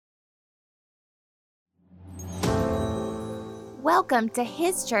Welcome to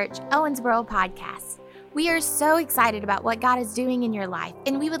His Church Owensboro Podcast. We are so excited about what God is doing in your life,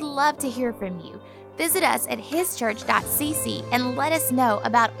 and we would love to hear from you. Visit us at hischurch.cc and let us know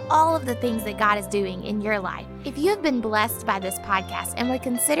about all of the things that God is doing in your life. If you have been blessed by this podcast and would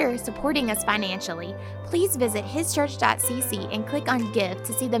consider supporting us financially, please visit hischurch.cc and click on Give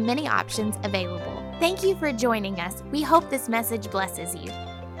to see the many options available. Thank you for joining us. We hope this message blesses you.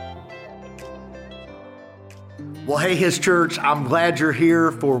 Well, hey, His Church, I'm glad you're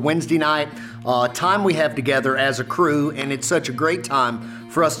here for Wednesday night, time we have together as a crew, and it's such a great time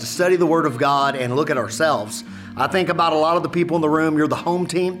for us to study the Word of God and look at ourselves. I think about a lot of the people in the room. You're the home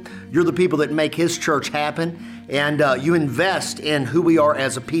team. You're the people that make His Church happen, and you invest in who we are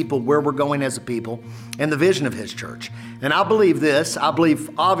as a people, where we're going as a people, and the vision of His Church. And I believe this. I believe,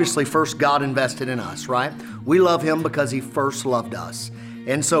 obviously, first God invested in us, right? We love Him because He first loved us.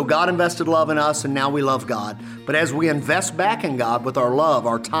 And so God invested love in us, and now we love God. But as we invest back in God with our love,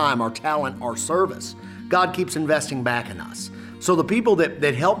 our time, our talent, our service, God keeps investing back in us. So the people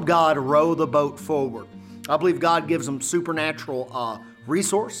that help God row the boat forward, I believe God gives them supernatural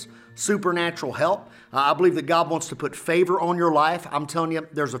resource, supernatural help. I believe that God wants to put favor on your life. I'm telling you,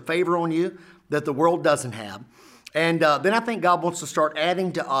 there's a favor on you that the world doesn't have. And then I think God wants to start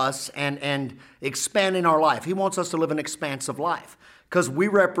adding to us and expanding our life. He wants us to live an expansive life, because we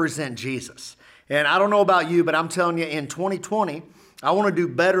represent Jesus. And I don't know about you, but I'm telling you, in 2020, I want to do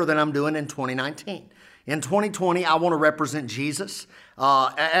better than I'm doing in 2019. In 2020, I want to represent Jesus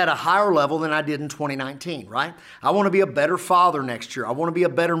at a higher level than I did in 2019, right? I want to be a better father next year. I want to be a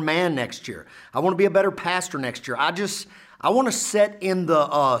better man next year. I want to be a better pastor next year. I want to sit in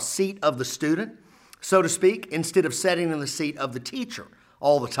the seat of the student, so to speak, instead of sitting in the seat of the teacher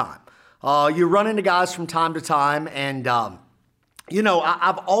all the time. You run into guys from time to time, and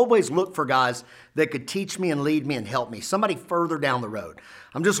I've always looked for guys that could teach me and lead me and help me, somebody further down the road.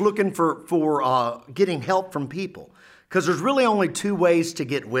 I'm just looking for getting help from people, because there's really only two ways to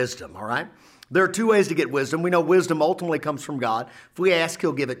get wisdom, all right? There are two ways to get wisdom. We know wisdom ultimately comes from God. If we ask,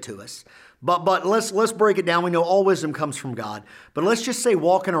 He'll give it to us. But let's break it down. We know all wisdom comes from God. But let's just say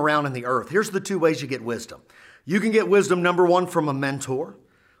walking around in the earth. Here's the two ways you get wisdom. You can get wisdom, number one, from a mentor,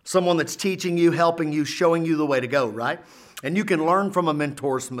 someone that's teaching you, helping you, showing you the way to go, right? And you can learn from a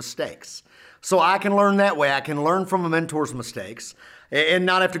mentor's mistakes. So I can learn that way. I can learn from a mentor's mistakes and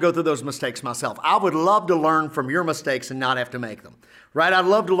not have to go through those mistakes myself. I would love to learn from your mistakes and not have to make them, right? I'd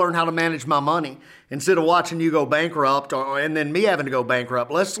love to learn how to manage my money instead of watching you go bankrupt and then me having to go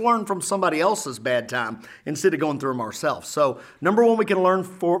bankrupt. Let's learn from somebody else's bad time instead of going through them ourselves. So number one, we can learn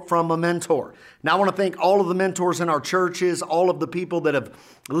from a mentor. Now I want to thank all of the mentors in our churches, all of the people that have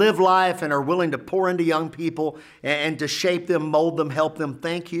lived life and are willing to pour into young people and to shape them, mold them, help them.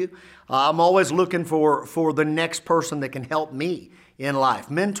 Thank you. I'm always looking for the next person that can help me in life,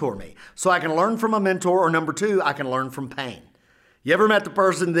 mentor me. So I can learn from a mentor, or number two, I can learn from pain. You ever met the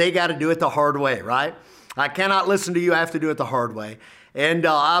person, they got to do it the hard way, right? I cannot listen to you, I have to do it the hard way. And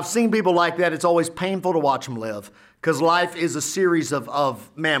I've seen people like that. It's always painful to watch them live, because life is a series of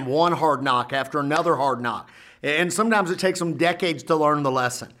one hard knock after another hard knock. And sometimes it takes them decades to learn the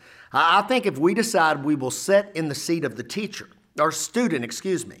lesson. I think if we decide we will sit in the seat of the teacher, or student,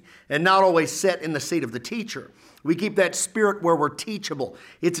 and not always sit in the seat of the teacher, we keep that spirit where we're teachable.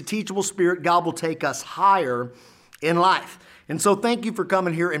 It's a teachable spirit. God will take us higher in life. And so thank you for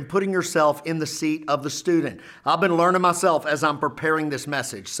coming here and putting yourself in the seat of the student. I've been learning myself as I'm preparing this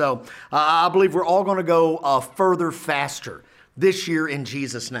message. So I believe we're all going to go further faster this year in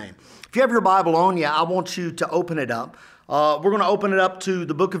Jesus' name. If you have your Bible on you, I want you to open it up. We're going to open it up to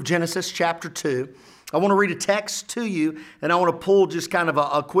the book of Genesis, chapter 2. I want to read a text to you, and I want to pull just kind of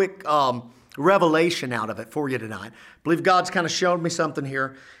a quick revelation out of it for you tonight. I believe God's kind of showed me something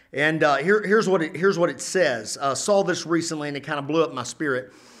here. And here's what it says. Saw this recently, and it kind of blew up my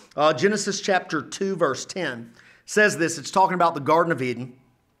spirit. Genesis chapter 2, verse 10 says this. It's talking about the Garden of Eden.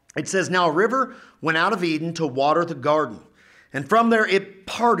 It says, "Now a river went out of Eden to water the garden, and from there it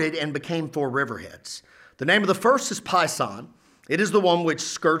parted and became four riverheads. The name of the first is Pison. It is the one which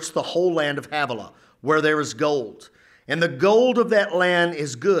skirts the whole land of Havilah, where there is gold. And the gold of that land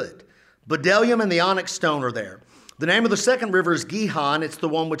is good. Bdellium and the onyx stone are there. The name of the second river is Gihon. It's the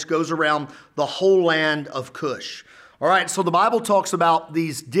one which goes around the whole land of Cush." All right, so the Bible talks about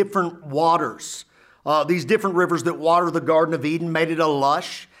these different waters, these different rivers that water the Garden of Eden, made it a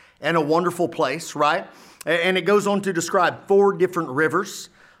lush and a wonderful place, right? And it goes on to describe four different rivers.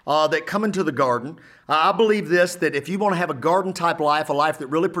 that come into the garden. I believe this, that if you want to have a garden-type life, a life that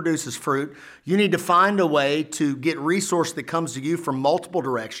really produces fruit, you need to find a way to get resource that comes to you from multiple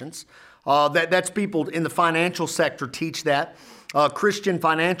directions. That's people in the financial sector teach that. Christian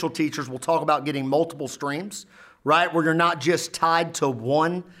financial teachers will talk about getting multiple streams, right? Where you're not just tied to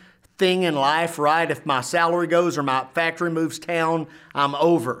one thing in life, right? If my salary goes or my factory moves town, I'm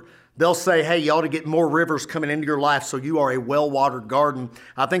over. They'll say, hey, you ought to get more rivers coming into your life so you are a well-watered garden.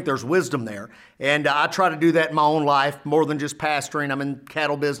 I think there's wisdom there. And I try to do that in my own life, more than just pastoring. I'm in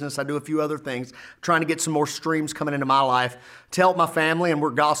cattle business. I do a few other things, trying to get some more streams coming into my life to help my family, and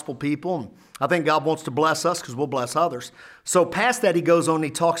we're gospel people. And I think God wants to bless us because we'll bless others. So past that, he goes on and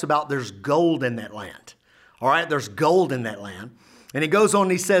he talks about there's gold in that land. All right, there's gold in that land. And he goes on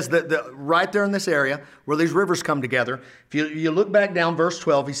and he says that right there in this area where these rivers come together, if you look back down verse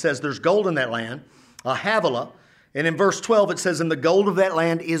 12, he says there's gold in that land, Havilah. And in verse 12 it says, and the gold of that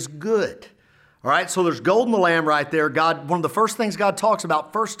land is good. All right, so there's gold in the land right there. God, one of the first things God talks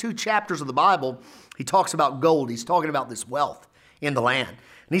about, first 2 chapters of the Bible, he talks about gold. He's talking about this wealth in the land.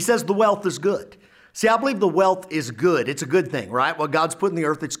 And he says the wealth is good. See, I believe the wealth is good. It's a good thing, right? What God's put in the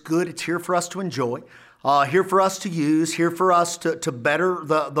earth, it's good. It's here for us to enjoy. Here for us to use, here for us to better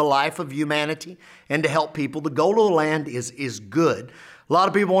the life of humanity and to help people. The gold of the land is good. A lot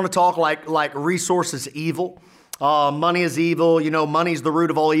of people want to talk like resource is evil. Money is evil. You know, money's the root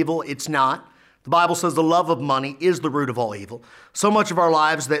of all evil. It's not. The Bible says the love of money is the root of all evil. So much of our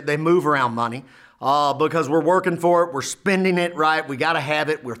lives that they move around money because we're working for it. We're spending it, right? We got to have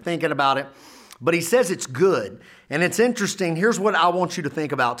it. We're thinking about it. But he says it's good. And it's interesting. Here's what I want you to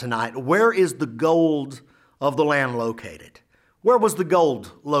think about tonight. Where is the gold of the land located? Where was the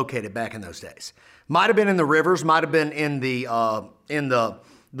gold located back in those days? Might have been in the rivers, might have been in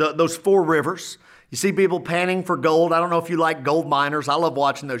those 4 rivers. You see people panning for gold. I don't know if you like gold miners. I love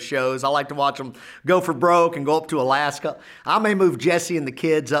watching those shows. I like to watch them go for broke and go up to Alaska. I may move Jesse and the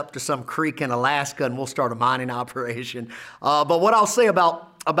kids up to some creek in Alaska and we'll start a mining operation. But what I'll say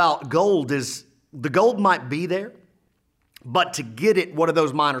about gold is the gold might be there, but to get it, what do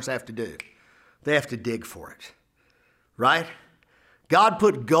those miners have to do? They have to dig for it, right? God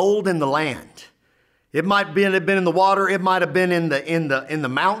put gold in the land. It might have been in the water. It might have been in the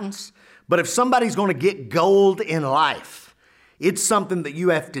mountains. But if somebody's going to get gold in life, it's something that you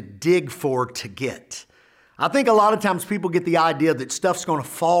have to dig for to get. I think a lot of times people get the idea that stuff's going to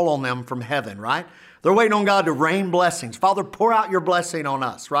fall on them from heaven, right? They're waiting on God to rain blessings. Father, pour out your blessing on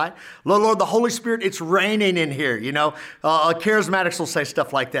us, right? Lord, the Holy Spirit, it's raining in here, you know. Charismatics will say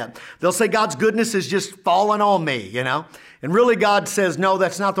stuff like that. They'll say God's goodness is just falling on me, you know. And really God says, no,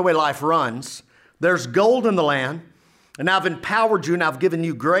 that's not the way life runs. There's gold in the land, and I've empowered you and I've given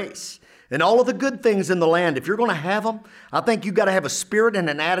you grace. And all of the good things in the land, if you're going to have them, I think you've got to have a spirit and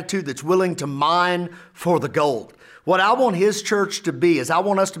an attitude that's willing to mine for the gold. What I want His church to be is I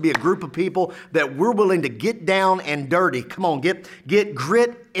want us to be a group of people that we're willing to get down and dirty. Come on, get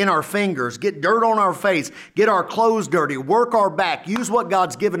grit in our fingers, get dirt on our face, get our clothes dirty, work our back, use what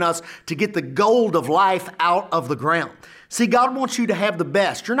God's given us to get the gold of life out of the ground. See, God wants you to have the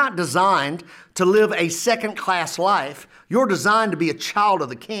best. You're not designed to live a second-class life. You're designed to be a child of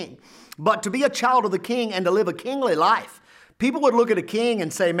the King. But to be a child of the King and to live a kingly life, people would look at a king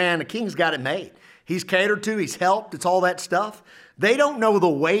and say, man, the king's got it made. He's catered to, he's helped, it's all that stuff. They don't know the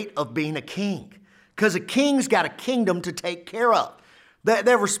weight of being a king because a king's got a kingdom to take care of.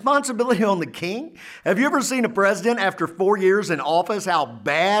 Their responsibility on the king. Have you ever seen a president after 4 years in office, how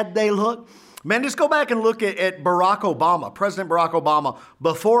bad they look? Man, just go back and look at Barack Obama, President Barack Obama,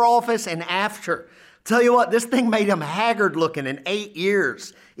 before office and after. Tell you what, this thing made him haggard looking in 8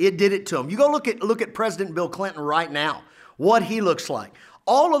 years. It did it to him. You go look at President Bill Clinton right now, what he looks like.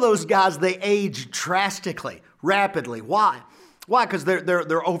 All of those guys, they age drastically, rapidly. Why? Why? Because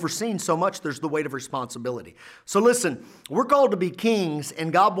they're overseen so much, there's the weight of responsibility. So listen, we're called to be kings,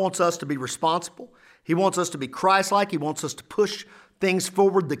 and God wants us to be responsible. He wants us to be Christ-like. He wants us to push things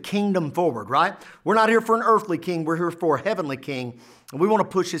forward, the kingdom forward, right? We're not here for an earthly king. We're here for a heavenly king, and we want to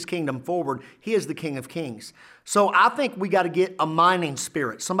push His kingdom forward. He is the King of Kings. So I think we got to get a mining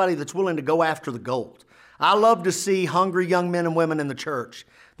spirit, somebody that's willing to go after the gold. I love to see hungry young men and women in the church,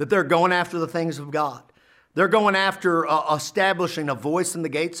 that they're going after the things of God. They're going after establishing a voice in the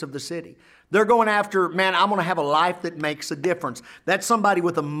gates of the city. They're going after, man, I'm going to have a life that makes a difference. That's somebody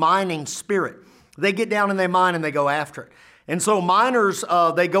with a mining spirit. They get down and they mine and they go after it. And so miners,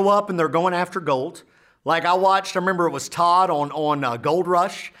 they go up and they're going after gold. Like I remember it was Todd on Gold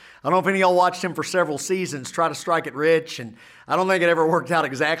Rush. I don't know if any of y'all watched him for several seasons, try to strike it rich, and I don't think it ever worked out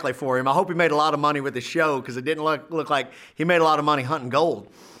exactly for him. I hope he made a lot of money with the show because it didn't look like he made a lot of money hunting gold.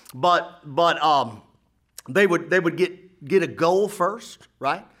 but they would get a goal first,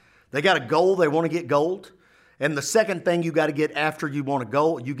 right? They got a goal, they want to get gold. And the second thing you got to get after you want a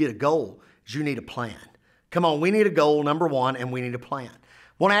goal, you get a goal, is you need a plan. Come on, we need a goal, number one, and we need a plan. I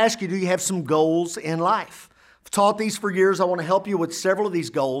want to ask you, do you have some goals in life? I've taught these for years. I want to help you with several of these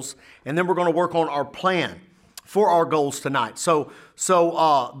goals, and then we're going to work on our plan for our goals tonight. So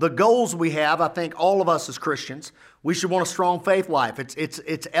the goals we have, I think all of us as Christians, we should want a strong faith life. It's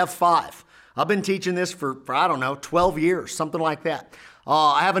F5. I've been teaching this for I don't know, 12 years, something like that.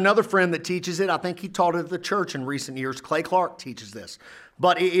 I have another friend that teaches it. I think he taught it at the church in recent years. Clay Clark teaches this.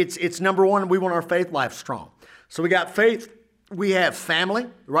 But it's number one, we want our faith life strong. So we got faith, we have family,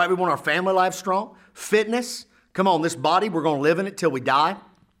 right? We want our family life strong. Fitness, come on, this body, we're going to live in it till we die.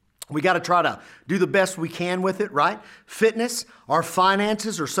 We got to try to do the best we can with it, right? Fitness, our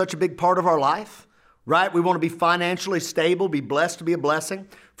finances are such a big part of our life, right? We want to be financially stable, be blessed to be a blessing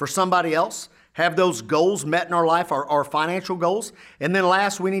for somebody else, have those goals met in our life, our financial goals. And then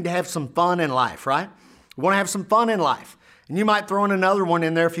last, we need to have some fun in life, right? We want to have some fun in life. And you might throw in another one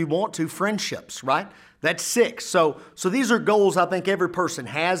in there if you want to, friendships, right? That's 6. So these are goals I think every person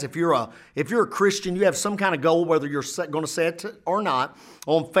has. If you're a Christian, you have some kind of goal, whether you're going to set it or not,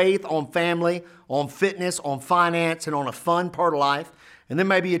 on faith, on family, on fitness, on finance, and on a fun part of life. And then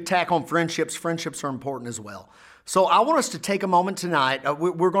maybe you tack on friendships. Friendships are important as well. So I want us to take a moment tonight.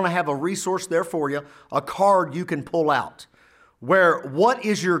 We're going to have a resource there for you, a card you can pull out, where what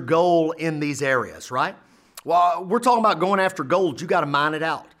is your goal in these areas, right? Well, we're talking about going after gold. You got to mine it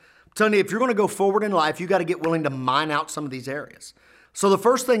out. I'm telling you, if you're going to go forward in life, you got to get willing to mine out some of these areas. So the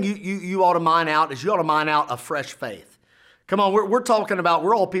first thing you ought to mine out is you ought to mine out a fresh faith. Come on, we're talking about,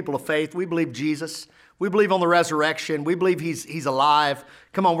 we're all people of faith. We believe Jesus. We believe on the resurrection. We believe he's alive.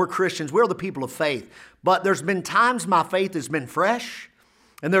 Come on, we're Christians. We're the people of faith. But there's been times my faith has been fresh,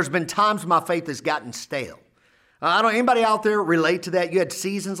 and there's been times my faith has gotten stale. I don't know, anybody out there relate to that? You had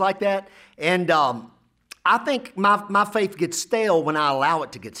seasons like that? And I think my faith gets stale when I allow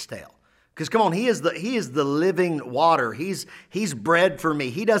it to get stale. Because come on, he is the living water. He's bread for me.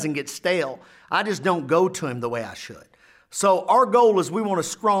 He doesn't get stale. I just don't go to him the way I should. So our goal is we want a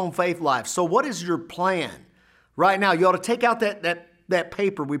strong faith life. So what is your plan? Right now, you ought to take out that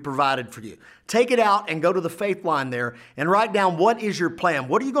paper we provided for you. Take it out and go to the faith line there and write down what is your plan.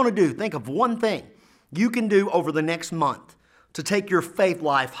 What are you going to do? Think of one thing you can do over the next month to take your faith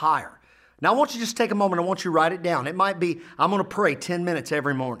life higher. Now, I want you to just take a moment. I want you to write it down. It might be, I'm going to pray 10 minutes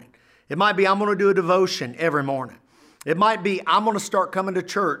every morning. It might be, I'm going to do a devotion every morning. It might be, I'm going to start coming to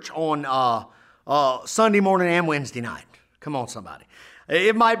church on Sunday morning and Wednesday night. Come on, somebody.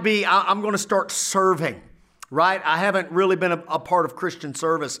 It might be, I'm going to start serving, right? I haven't really been a part of Christian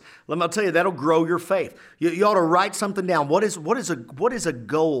service. Let me tell you, that'll grow your faith. You ought to write something down. What is a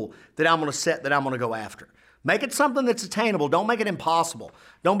goal that I'm going to set, that I'm going to go after? Make it something that's attainable. Don't make it impossible.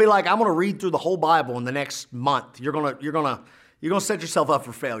 Don't be like, I'm going to read through the whole Bible in the next month. You're going to set yourself up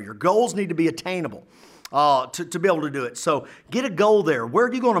for failure. Goals need to be attainable to be able to do it. So get a goal there. Where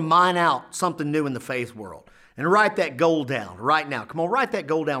are you going to mine out something new in the faith world? And write that goal down right now. Come on, write that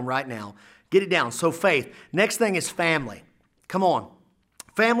goal down right now. Get it down. So faith. Next thing is family. Come on.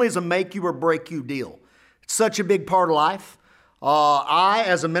 Family is a make you or break you deal. It's such a big part of life. I,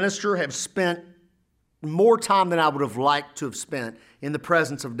 as a minister, have spent more time than I would have liked to have spent in the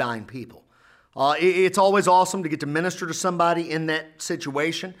presence of dying people. It's always awesome to get to minister to somebody in that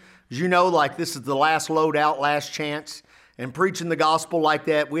situation. As you know, like this is the last load out, last chance. And preaching the gospel like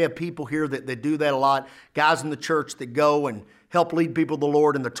that, we have people here that do that a lot. Guys in the church that go and help lead people to the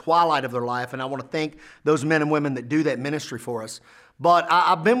Lord in the twilight of their life. And I want to thank those men and women that do that ministry for us. But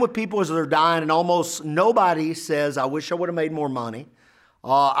I've been with people as they're dying, and almost nobody says, I wish I would have made more money.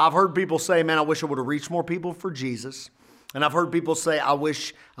 I've heard people say, man, I wish I would have reached more people for Jesus. And I've heard people say, I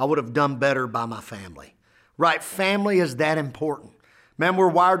wish I would have done better by my family. Right? Family is that important. Man, we're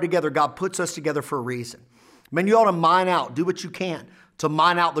wired together. God puts us together for a reason. Man, you ought to mine out, do what you can to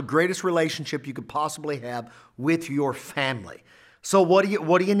mine out the greatest relationship you could possibly have with your family. So what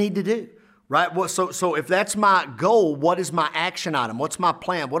do you need to do? Right? So if that's my goal, what is my action item? What's my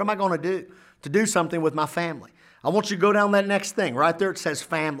plan? What am I going to do something with my family? I want you to go down that next thing. Right there it says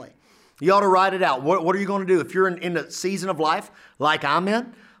family. You ought to write it out. What are you going to do? If you're in a season of life like I'm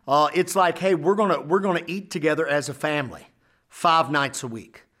in, it's like, hey, we're going to eat together as a family 5 nights a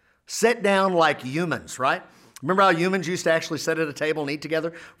week. Sit down like humans, right? Remember how humans used to actually sit at a table and eat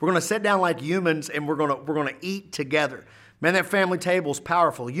together? We're going to sit down like humans and we're going to eat together. Man, that family table is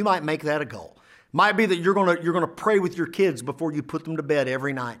powerful. You might make that a goal. Might be that you're going to pray with your kids before you put them to bed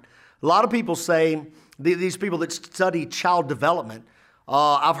every night. A lot of people say, these people that study child development,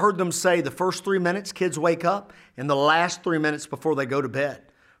 I've heard them say the first 3 minutes kids wake up and the last 3 minutes before they go to bed.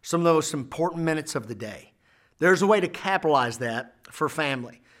 Some of the most important minutes of the day. There's a way to capitalize that for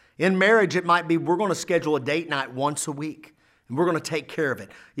family. In marriage, it might be we're going to schedule a date night once a week and we're going to take care of it.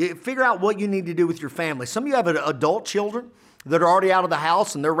 You figure out what you need to do with your family. Some of you have adult children that are already out of the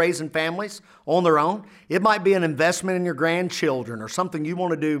house and they're raising families on their own. It might be an investment in your grandchildren or something you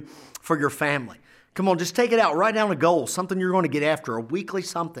want to do for your family. Come on, just take it out. Write down a goal, something you're going to get after, a weekly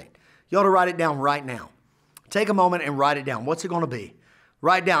something. You ought to write it down right now. Take a moment and write it down. What's it going to be?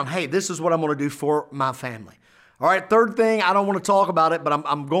 Write down, hey, this is what I'm going to do for my family. All right, third thing, I don't want to talk about it, but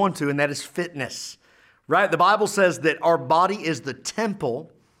I'm going to, and that is fitness. Right? The Bible says that our body is the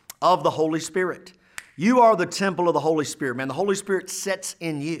temple of the Holy Spirit. You are the temple of the Holy Spirit, man. The Holy Spirit sits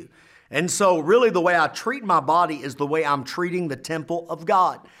in you. And so really the way I treat my body is the way I'm treating the temple of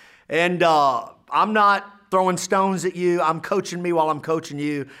God. And I'm not throwing stones at you. I'm coaching me while I'm coaching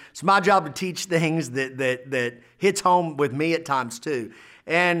you. It's my job to teach things that hits home with me at times too.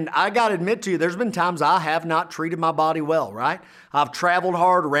 And I got to admit to you, there's been times I have not treated my body well, right? I've traveled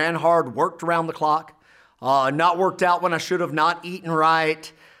hard, ran hard, worked around the clock, not worked out when I should have, not eaten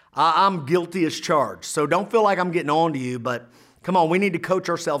right. I'm guilty as charged. So don't feel like I'm getting on to you, but come on, we need to coach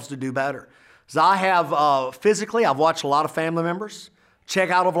ourselves to do better. So I have physically, I've watched a lot of family members check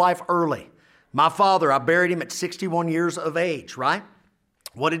out of life early. My father, I buried him at 61 years of age, right?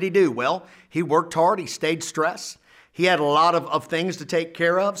 What did he do? Well, he worked hard. He stayed stressed. He had a lot of things to take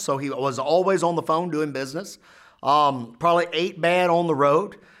care of, so he was always on the phone doing business. Probably ate bad on the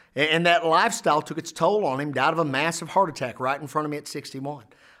road, and that lifestyle took its toll on him, died of a massive heart attack right in front of me at 61.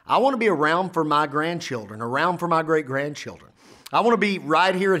 I want to be around for my grandchildren, around for my great-grandchildren. I want to be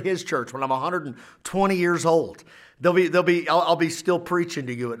right here at his church when I'm 120 years old. I'll be still preaching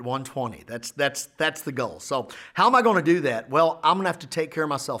to you at 120. That's the goal. So how am I going to do that? Well, I'm going to have to take care of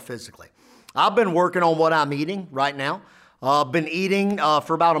myself physically. I've been working on what I'm eating right now. I've been eating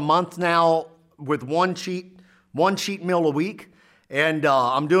for about a month now with one cheat meal a week. And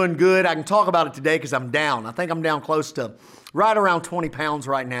I'm doing good. I can talk about it today because I'm down. I think I'm down close to right around 20 pounds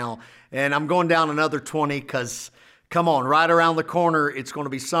right now. And I'm going down another 20 because, come on, right around the corner, it's going to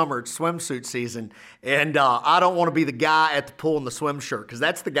be summer. It's swimsuit season. And I don't want to be the guy at the pool in the swim shirt because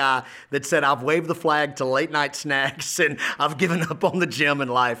that's the guy that said, I've waved the flag to late night snacks and I've given up on the gym in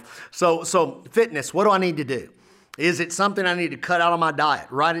life. So fitness, what do I need to do? Is it something I need to cut out of my diet?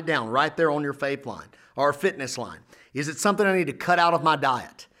 Write it down right there on your faith line or fitness line. Is it something I need to cut out of my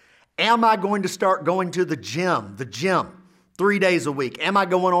diet? Am I going to start going to the gym 3 days a week? Am I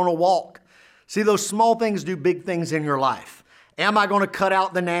going on a walk? See, those small things do big things in your life. Am I going to cut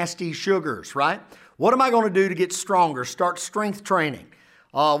out the nasty sugars, right? What am I going to do to get stronger? Start strength training.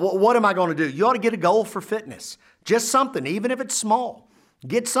 What am I going to do? You ought to get a goal for fitness. Just something, even if it's small.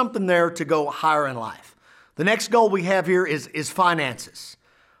 Get something there to go higher in life. The next goal we have here is finances.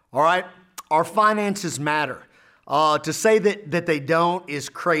 All right? Our finances matter. To say that they don't is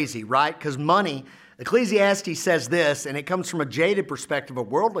crazy, right? Because money, Ecclesiastes says this, and it comes from a jaded perspective, a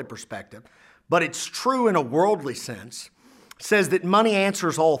worldly perspective, but it's true in a worldly sense, says that money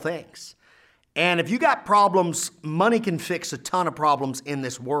answers all things. And if you got problems, money can fix a ton of problems in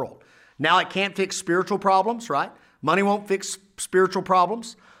this world. Now, it can't fix spiritual problems, right? Money won't fix spiritual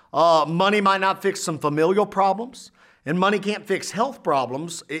problems. Money might not fix some familial problems. And money can't fix health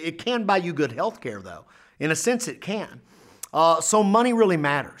problems. It can buy you good health care, though. In a sense, it can. So money really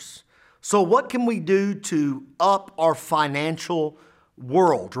matters. So what can we do to up our financial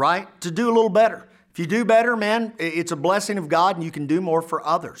world, right? To do a little better. If you do better, man, it's a blessing of God and you can do more for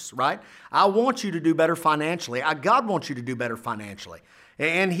others, right? I want you to do better financially. God wants you to do better financially.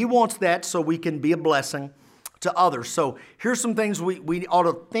 And He wants that so we can be a blessing to others. So here's some things we ought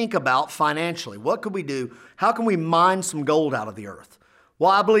to think about financially. What could we do? How can we mine some gold out of the earth? Well,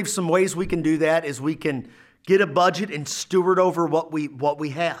 I believe some ways we can do that is we can get a budget and steward over what we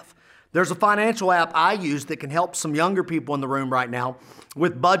have. There's a financial app I use that can help some younger people in the room right now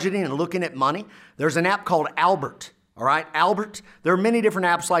with budgeting and looking at money. There's an app called Albert. All right, Albert. There are many different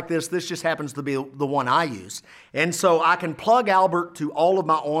apps like this. This just happens to be the one I use. And so I can plug Albert to all of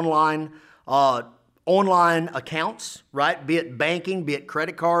my online accounts, right? Be it banking, be it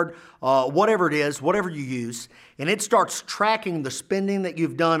credit card, whatever it is, whatever you use. And it starts tracking the spending that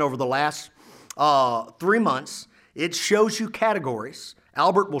you've done over the last 3 months. It shows you categories.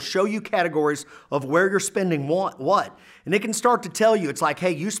 Albert will show you categories of where you're spending what. And it can start to tell you, it's like,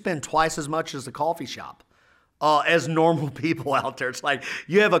 hey, you spend twice as much as a coffee shop. As normal people out there. It's like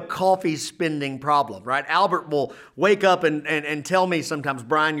you have a coffee spending problem, right? Albert will wake up and tell me sometimes,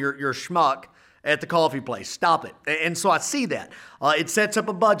 Brian, you're a schmuck. at the coffee place. Stop it. And so I see that. It sets up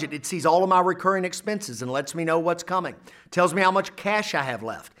a budget. It sees all of my recurring expenses and lets me know what's coming. Tells me how much cash I have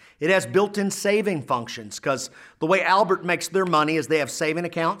left. It has built-in saving functions because the way Albert makes their money is they have saving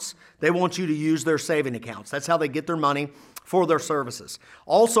accounts. They want you to use their saving accounts. That's how they get their money for their services.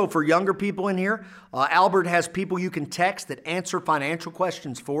 Also, for younger people in here, Albert has people you can text that answer financial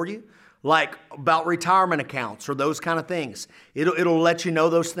questions for you, like about retirement accounts or those kind of things. It'll let you know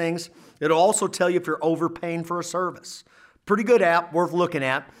those things. It'll also tell you if you're overpaying for a service. Pretty good app, worth looking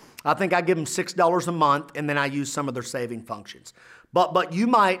at. I think I give them $6 a month, and then I use some of their saving functions. But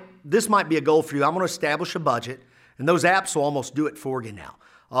this might be a goal for you. I'm going to establish a budget, and those apps will almost do it for you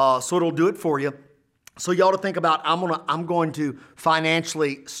now. So it'll do it for you. So you ought to think about, I'm going to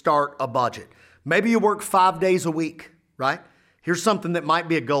financially start a budget. Maybe you work 5 days a week, right? Here's something that might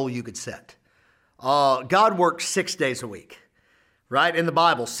be a goal you could set. God worked 6 days a week, right? In the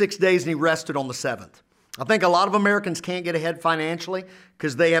Bible, 6 days and he rested on the seventh. I think a lot of Americans can't get ahead financially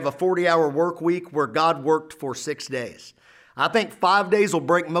because they have a 40-hour work week where God worked for 6 days. I think 5 days will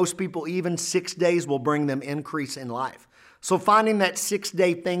break most people even. 6 days will bring them increase in life. So finding that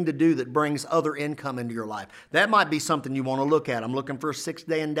 6-day thing to do that brings other income into your life, that might be something you want to look at. I'm looking for a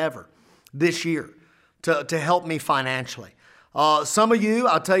 6-day endeavor this year to help me financially. Some of you,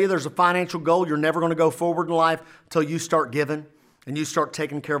 I'll tell you, there's a financial goal. You're never going to go forward in life until you start giving and you start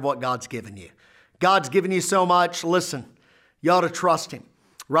taking care of what God's given you. God's given you so much. Listen, you ought to trust him,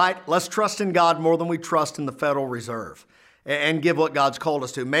 right? Let's trust in God more than we trust in the Federal Reserve and give what God's called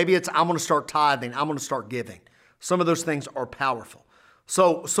us to. Maybe it's, I'm going to start tithing. I'm going to start giving. Some of those things are powerful.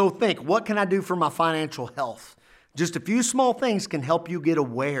 So think, what can I do for my financial health? Just a few small things can help you get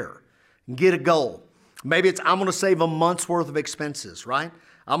aware and get a goal. Maybe it's, I'm going to save a month's worth of expenses, right?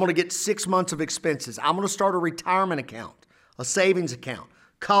 I'm going to get 6 months of expenses. I'm going to start a retirement account, a savings account,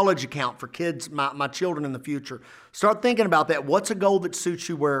 college account for kids, my children in the future. Start thinking about that. What's a goal that suits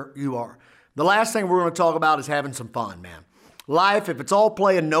you where you are? The last thing we're going to talk about is having some fun, man. Life, if it's all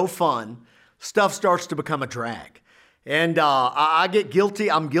play and no fun, stuff starts to become a drag. And I get guilty.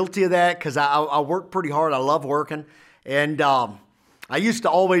 I'm guilty of that because I work pretty hard. I love working. And I used to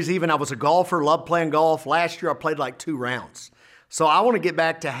always, I was a golfer, loved playing golf. Last year I played like 2 rounds. So I want to get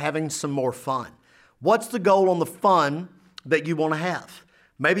back to having some more fun. What's the goal on the fun that you want to have?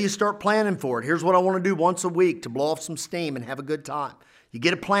 Maybe you start planning for it. Here's what I want to do once a week to blow off some steam and have a good time. You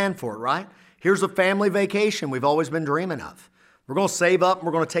get a plan for it, right? Here's a family vacation we've always been dreaming of. We're going to save up and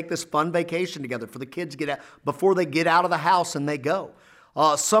we're going to take this fun vacation together for the kids to get out before they get out of the house and they go.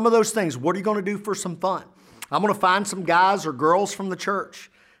 Some of those things, what are you going to do for some fun? I'm going to find some guys or girls from the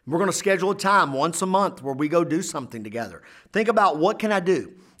church. We're going to schedule a time once a month where we go do something together. Think about what can I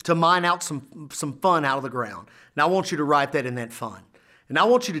do to mine out some fun out of the ground. Now I want you to write that in that fun. And I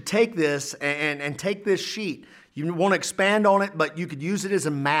want you to take this and take this sheet. You want to expand on it, but you could use it as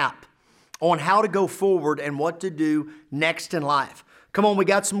a map on how to go forward and what to do next in life. Come on, we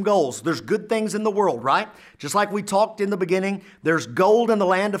got some goals. There's good things in the world, right? Just like we talked in the beginning, there's gold in the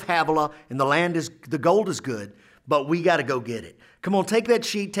land of Havilah, and the gold is good, but we got to go get it. Come on, take that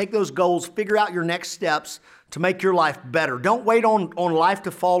sheet, take those goals, figure out your next steps to make your life better. Don't wait on life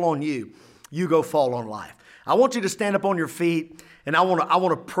to fall on you. You go fall on life. I want you to stand up on your feet, and I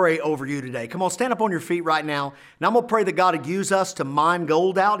want to pray over you today. Come on, stand up on your feet right now, and I'm going to pray that God would use us to mine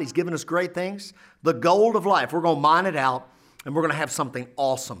gold out. He's given us great things. The gold of life, we're going to mine it out, and we're going to have something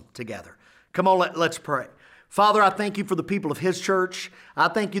awesome together. Come on, let's pray. Father, I thank you for the people of His church. I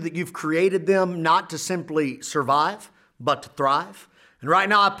thank you that you've created them not to simply survive, but to thrive. And right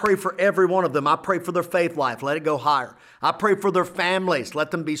now I pray for every one of them. I pray for their faith life. Let it go higher. I pray for their families. Let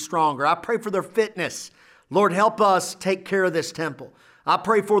them be stronger. I pray for their fitness. Lord, help us take care of this temple. I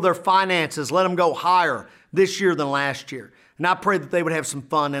pray for their finances. Let them go higher this year than last year. And I pray that they would have some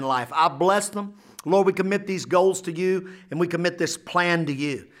fun in life. I bless them. Lord, we commit these goals to you, and we commit this plan to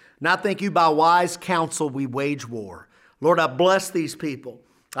you. And I thank you by wise counsel we wage war. Lord, I bless these people.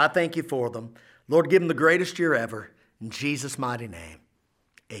 I thank you for them. Lord, give them the greatest year ever. In Jesus' mighty name,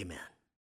 amen.